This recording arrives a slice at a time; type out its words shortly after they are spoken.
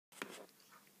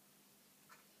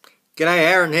G'day,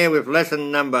 Aaron here with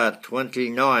lesson number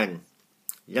 29,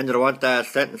 Yundrruwandha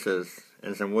Sentences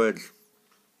and some words.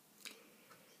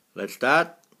 Let's start.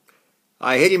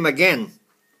 I hit him again.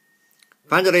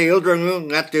 Pandri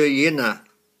ildrangu ngatu yina.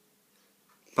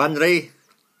 Pandri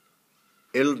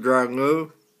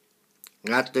ildrangu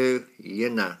ngatu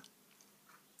yina.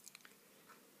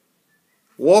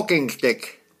 Walking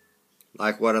stick,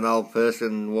 like what an old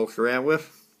person walks around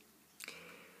with.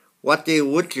 Wati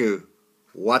wuchu.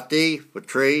 Wati for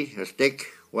tree, a stick.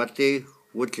 Wati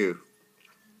wuchu.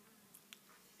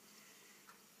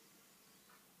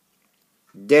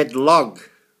 Dead log.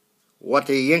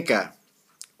 Wati yinka.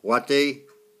 Wati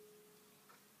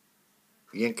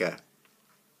yinka.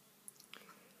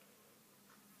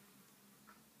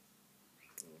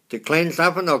 To clean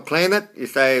something or clean it, you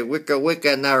say wicka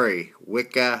wicka nari.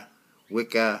 Wicka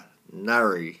wicka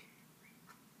nari.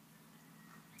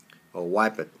 Or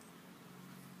wipe it.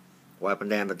 Wiping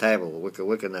down the table, wicka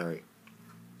wicka nari.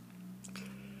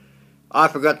 I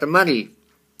forgot the money.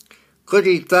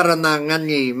 Kudi tarana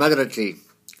ngani madrati.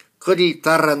 Kudi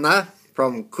tarana,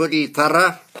 from kudi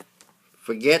tara,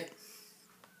 forget.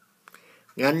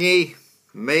 Ngani,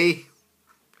 me,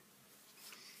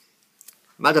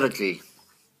 madrati.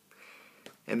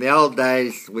 In the old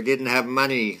days, we didn't have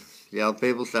money, the old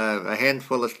people, so a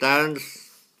handful of stones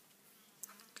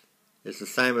is the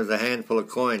same as a handful of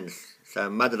coins. So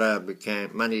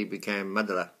money became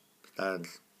madra,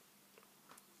 stones.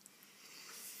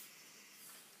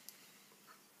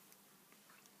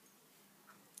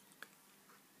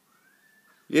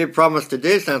 You promised to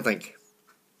do something.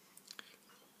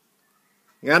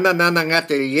 Ngana nana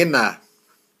ngatu yina.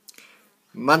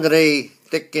 Mandri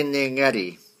tikini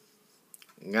ngari.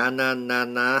 Ngana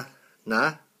nana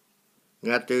na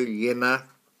ngatu yina.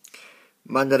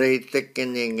 Mandri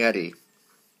tikini ngari.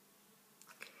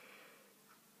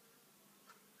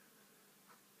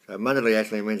 So mandri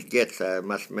actually means get, so it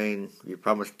must mean you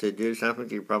promised to do something,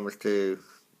 you promised to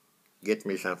get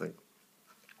me something.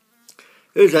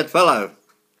 Who's that fellow?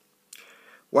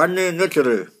 Warnu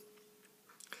Nutcharu.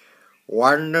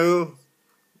 Warnu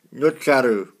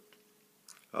Nutcharu.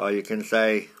 Or you can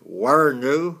say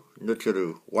Warnu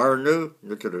Nutcharu. Warnu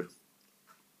Nutcharu.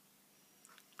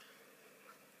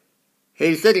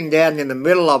 He's sitting down in the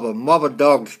middle of a mob of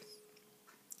dogs.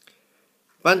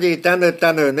 Pandi tanu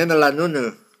tanu ninala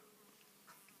nunu.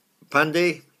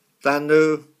 Pandi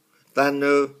tanu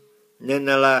tanu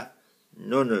ninala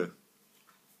nunu.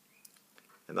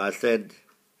 And I said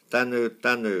tanu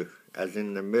tanu, as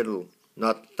in the middle,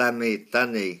 not tani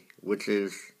tani, which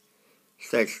is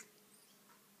sex.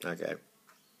 Okay.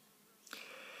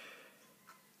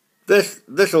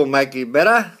 This will make you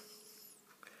better.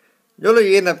 Nulu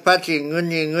yena pachi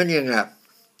ngunyi ngunyinga.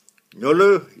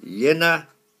 Nulu yena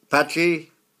pachi,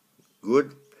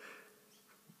 good.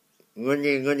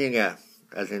 Ngunyi ngunyinga,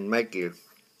 as in make you.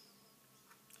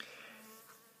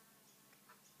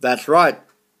 That's right.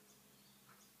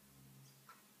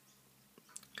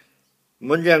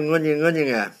 Munja ngunyi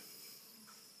ngunyinga.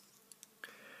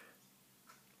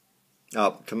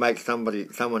 Oh, to make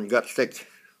someone got sick.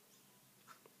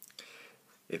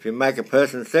 If you make a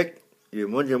person sick, you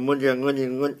munja ngunyi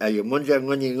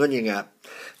ngunyinga.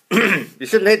 You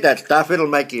shouldn't eat that stuff, it'll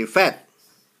make you fat.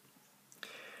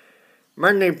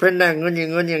 Marni pinna ngunyi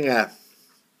ngunyinga.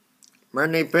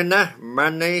 Marni pinna,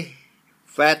 marni,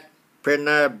 fat,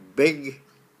 pinna, big.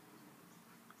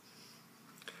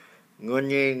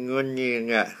 Ngunyi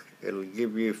ngunyinga. It'll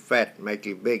give you fat, make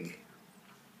you big.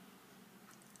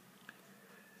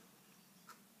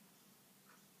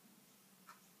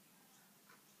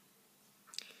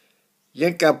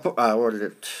 What is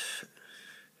it?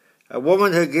 A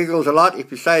woman who giggles a lot, if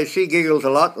you say she giggles a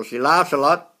lot or she laughs a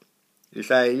lot, you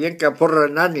say yinka purra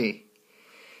nani.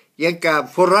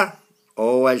 Yinka purra,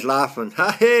 always laughing.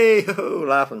 Ha hey ho,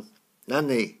 laughing.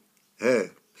 Nani,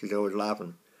 her, she's always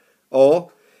laughing.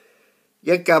 Or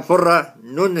yinka purra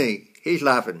nuni, he's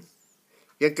laughing.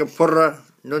 Yinka purra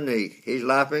nuni, he's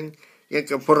laughing.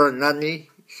 Yinka purra nani,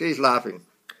 she's laughing.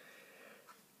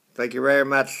 Thank you very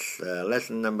much.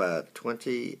 Lesson number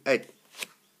 28.